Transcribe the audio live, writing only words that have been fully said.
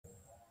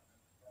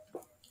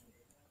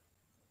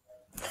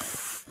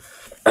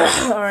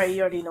Alright,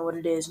 you already know what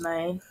it is,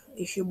 man.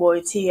 It's your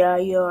boy T.I.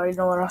 You already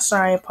know what I'm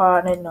saying,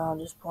 partner. No, I'm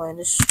just playing.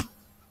 This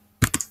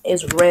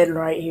is red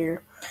right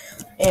here.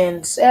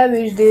 And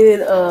Savage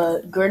did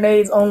a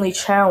grenades only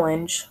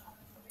challenge.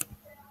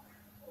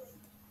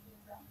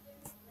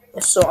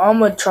 So I'm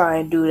gonna try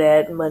and do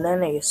that, but that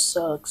nigga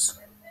sucks.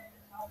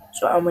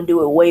 So I'm gonna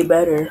do it way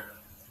better.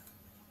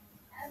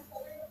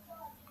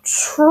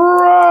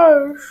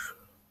 Trash!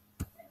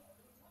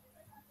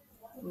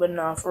 But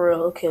nah, for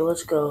real. Okay,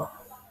 let's go.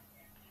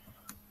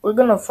 We're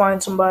gonna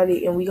find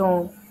somebody and we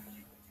gonna.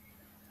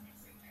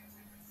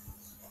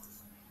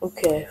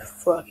 Okay,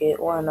 fuck it.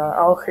 Why not?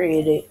 I'll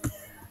create it.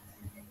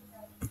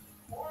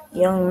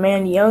 Young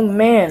man, young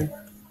man.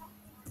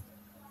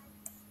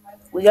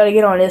 We gotta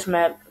get on this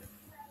map.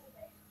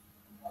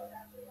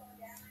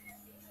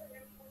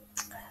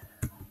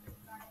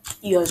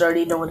 You guys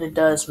already know what it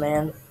does,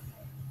 man.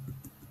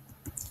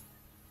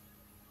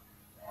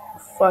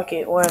 Fuck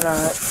it, why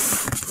not?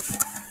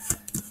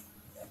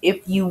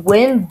 If you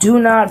win, do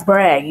not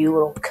brag, you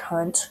little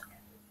cunt.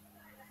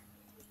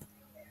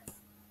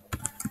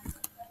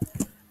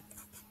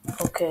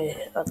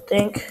 Okay, I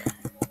think.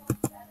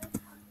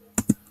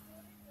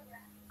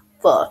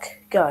 Fuck.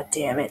 God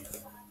damn it.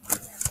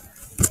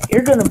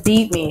 You're gonna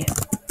beat me.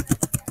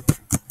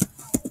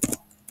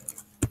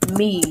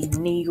 Me,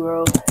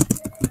 Negro.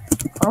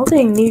 I don't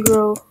think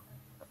Negro.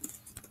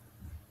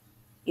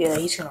 Yeah,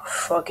 he's gonna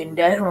fucking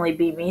definitely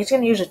beat me. He's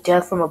gonna use a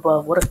death from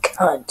above. What a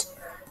cunt.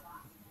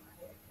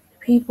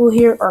 People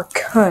here are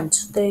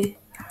cunts. They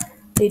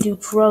do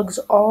drugs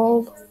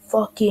all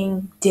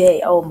fucking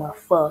day. Oh my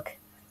fuck.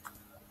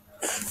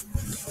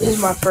 This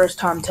is my first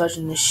time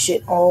touching this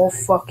shit all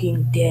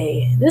fucking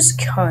day. This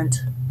cunt.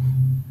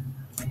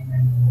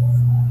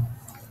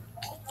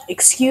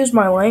 Excuse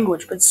my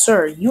language, but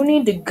sir, you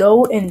need to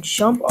go and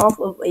jump off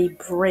of a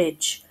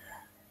bridge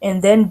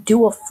and then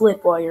do a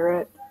flip while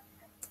you're at.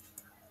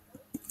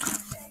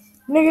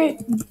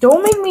 Nigga,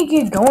 don't make me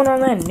get going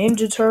on that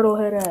Ninja Turtle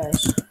head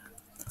ass.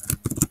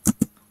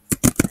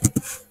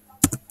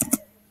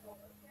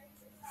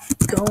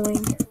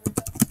 Going.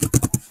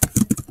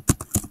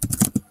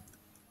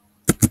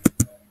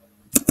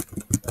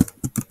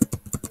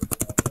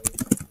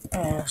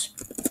 Ass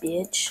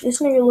bitch.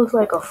 This nigga looks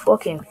like a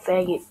fucking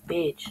faggot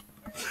bitch.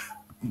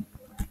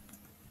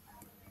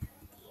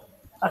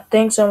 I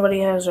think somebody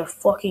has their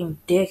fucking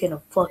dick in a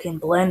fucking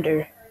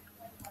blender.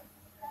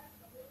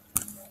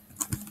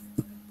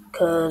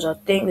 Cause I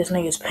think this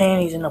nigga's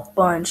panties in a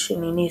bunch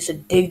and he needs to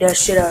dig that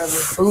shit out of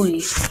his booty.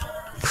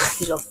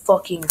 He's a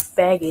fucking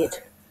faggot.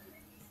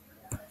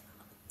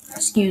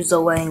 Excuse the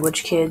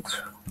language,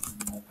 kids.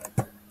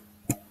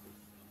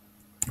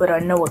 But I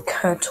know a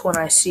cunt when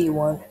I see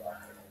one.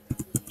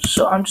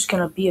 So I'm just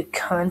gonna be a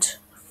cunt.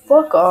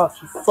 Fuck off,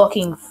 you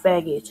fucking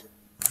faggot.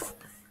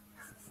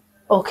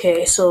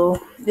 Okay, so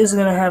this is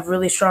gonna have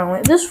really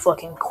strong. This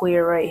fucking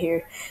queer right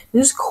here.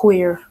 This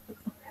queer.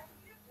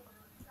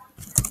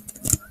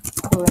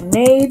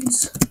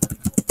 Grenades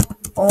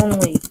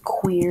only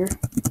queer.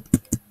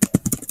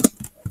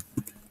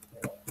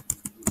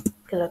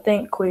 Because I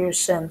think queer is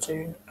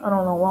censored. I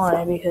don't know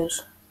why,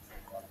 because,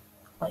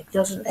 like,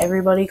 doesn't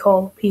everybody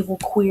call people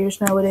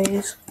queers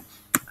nowadays?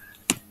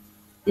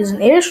 Is an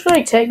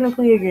airstrike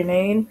technically a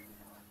grenade?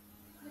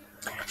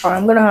 Alright,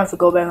 I'm gonna have to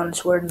go back on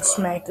this word and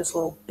smack this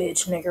little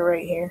bitch nigga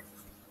right here.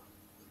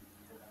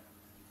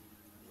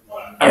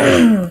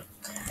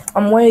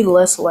 I'm way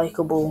less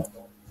likable.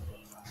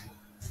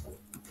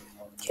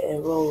 Okay,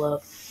 roll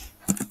up.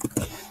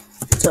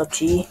 What's up,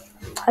 G?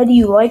 How do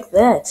you like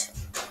that?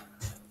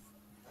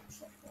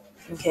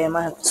 Okay, I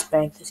might have to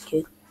spank this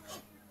kid.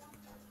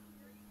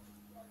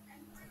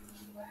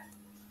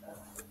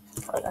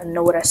 Like, I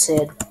know what I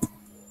said.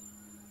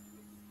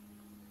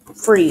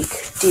 Freak,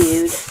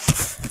 dude.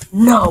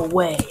 No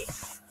way.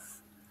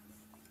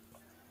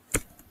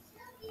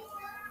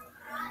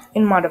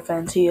 In my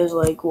defense, he is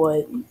like,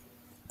 what,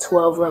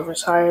 12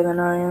 levels higher than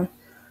I am?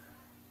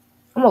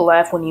 I'm gonna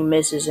laugh when he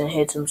misses and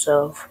hits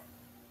himself.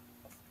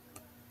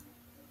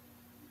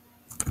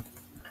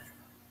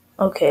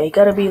 Okay,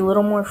 gotta be a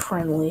little more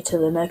friendly to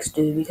the next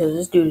dude because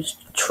this dude is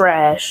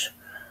trash.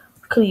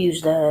 Could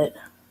use that.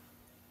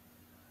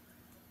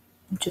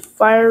 To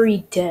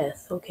fiery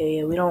death. Okay,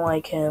 yeah, we don't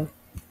like him.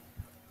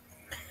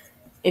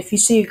 If you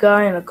see a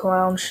guy in a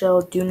clown shell,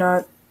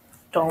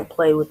 don't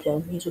play with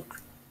him. This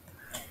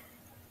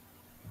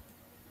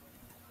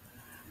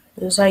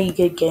is how you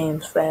get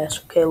games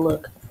fast. Okay,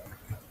 look.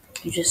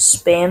 You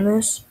just spam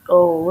this.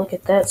 Oh, look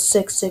at that,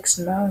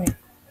 669.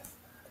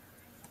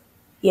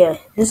 Yeah,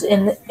 this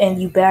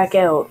and you back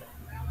out.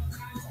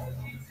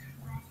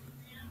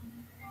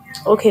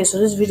 Okay, so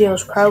this video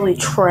is probably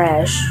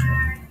trash.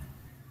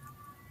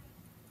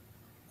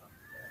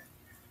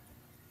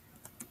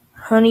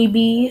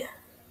 Honeybee,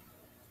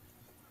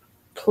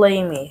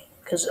 play me,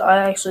 cause I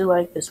actually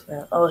like this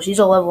man. Oh, she's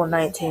a level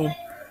 19.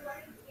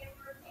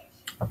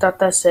 I thought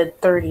that said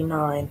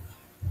 39.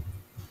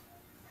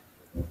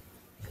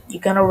 You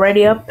gonna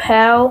ready up,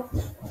 pal?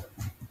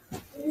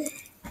 I'm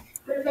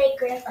gonna make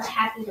Grandpa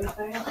happy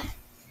tomorrow.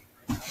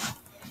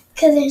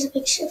 Because there's a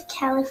picture of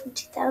Callie from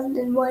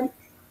 2001.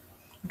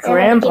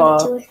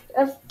 Grandpa.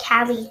 Of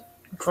Callie.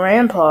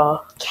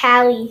 Grandpa.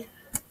 Callie.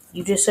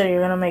 You just said you're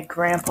gonna make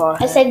Grandpa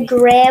happy. I said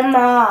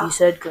Grandma. You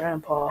said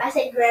Grandpa. I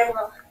said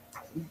Grandma.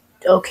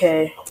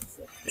 Okay.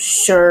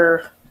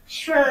 Sure.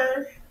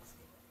 Sure.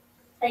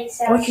 Like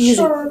What can you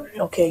do?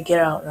 Okay,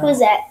 get out now. Who's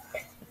that?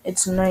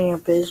 It's none of your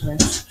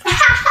business.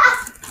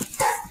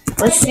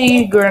 Let's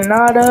see,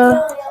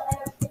 Granada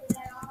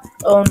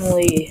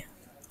only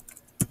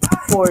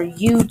for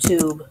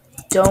YouTube.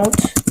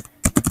 Don't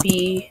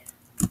be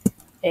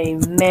a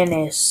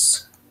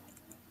menace.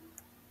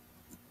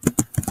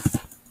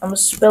 I'm gonna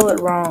spell it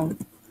wrong.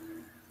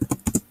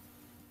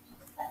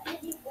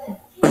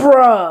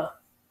 Bruh.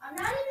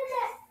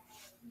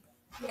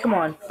 Come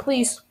on,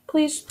 please,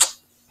 please.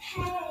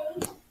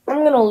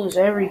 I'm gonna lose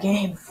every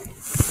game.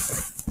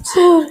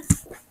 Dude.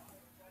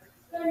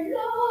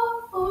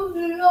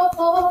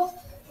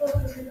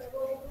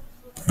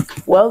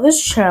 Well,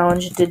 this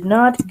challenge did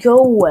not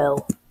go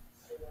well.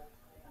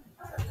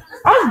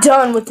 I'm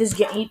done with this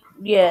game.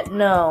 Yeah,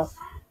 no.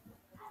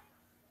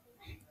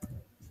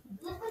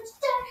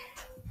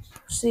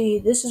 See,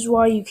 this is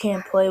why you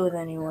can't play with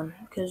anyone.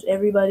 Because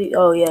everybody...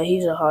 Oh, yeah,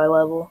 he's a high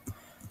level.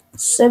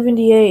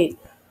 78.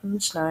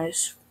 That's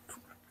nice.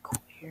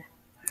 Here.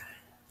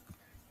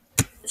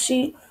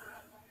 See...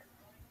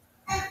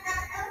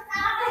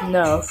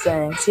 No,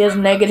 thanks. He has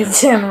negative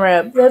 10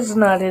 rep. That's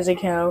not his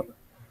account.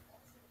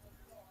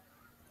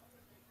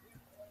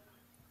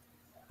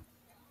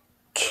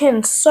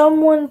 Can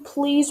someone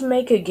please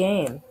make a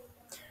game?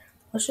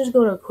 Let's just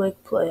go to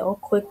quick play. I'll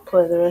quick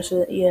play the rest of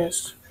it.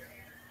 Yes.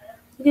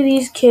 Look at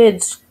these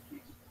kids.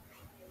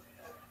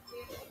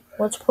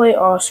 Let's play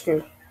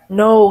Oscar.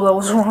 No, that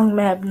was the wrong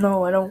map.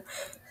 No, I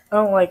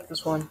don't like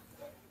this one.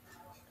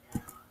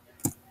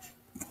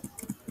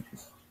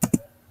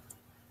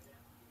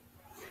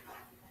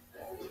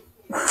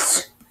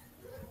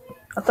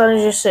 I thought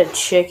it just said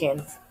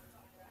chicken.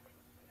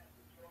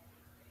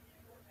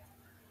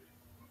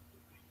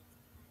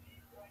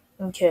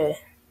 Okay.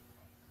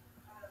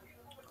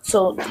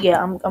 So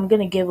yeah, I'm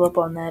gonna give up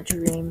on that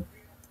dream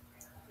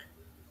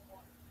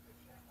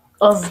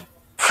of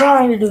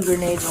trying to do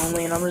grenades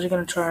only, and I'm just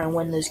gonna try and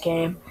win this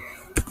game.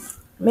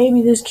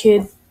 Maybe this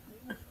kid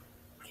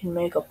can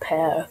make a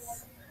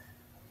path.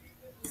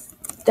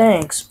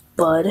 Thanks,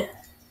 bud.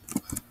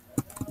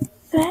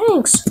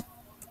 Thanks,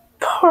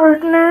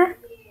 partner.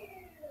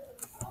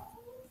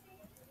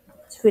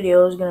 This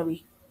video is gonna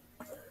be...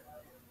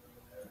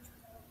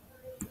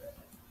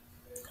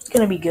 It's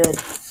gonna be good.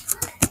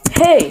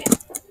 Hey!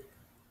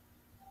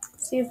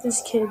 See if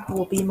this kid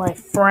will be my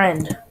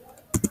friend.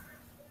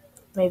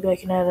 Maybe I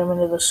can add him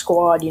into the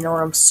squad, you know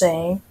what I'm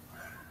saying?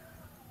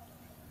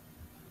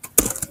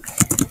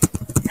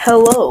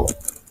 Hello.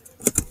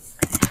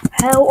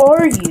 How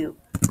are you?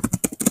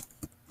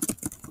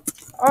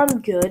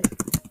 I'm good.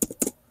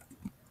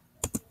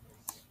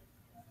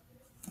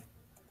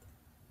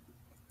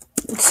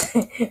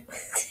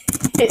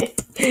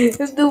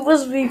 This dude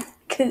must be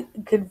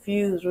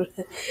confused.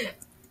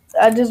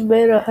 I just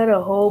had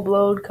a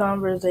whole-blown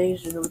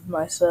conversation with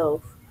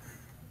myself.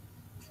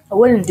 I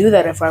wouldn't do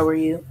that if I were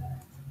you.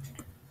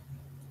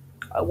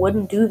 I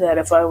wouldn't do that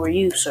if I were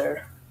you,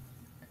 sir.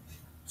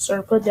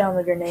 Sir, put down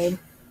the grenade.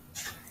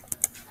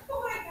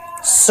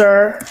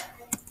 Sir.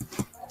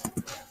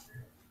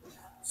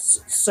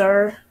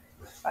 Sir.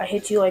 I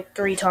hit you like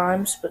 3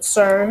 times, but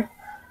sir.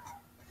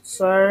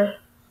 Sir.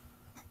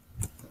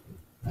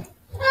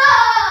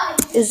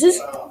 Is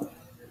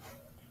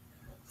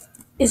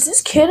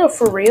this kid a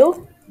for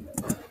real?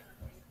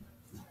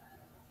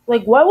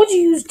 Like, why would you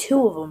use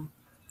 2 of them?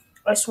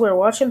 I swear,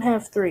 watch him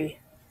have 3.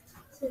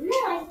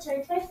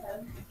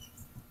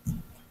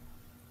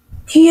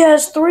 He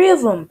has 3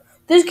 of them.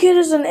 This kid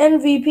is an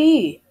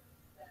MVP.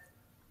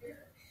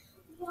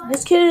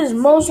 This kid is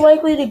most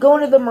likely to go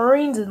into the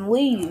Marines and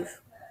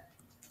leave.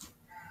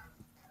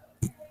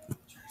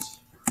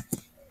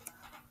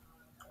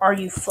 Are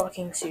you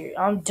fucking serious?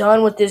 I'm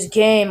done with this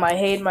game. I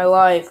hate my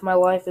life. My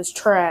life is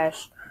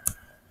trash.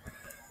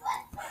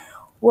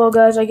 Well,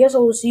 guys, I guess I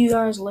will see you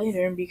guys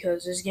later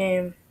because this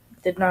game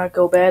did not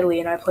go badly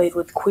and I played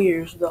with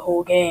queers the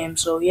whole game.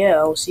 So, yeah,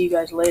 I will see you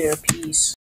guys later. Peace.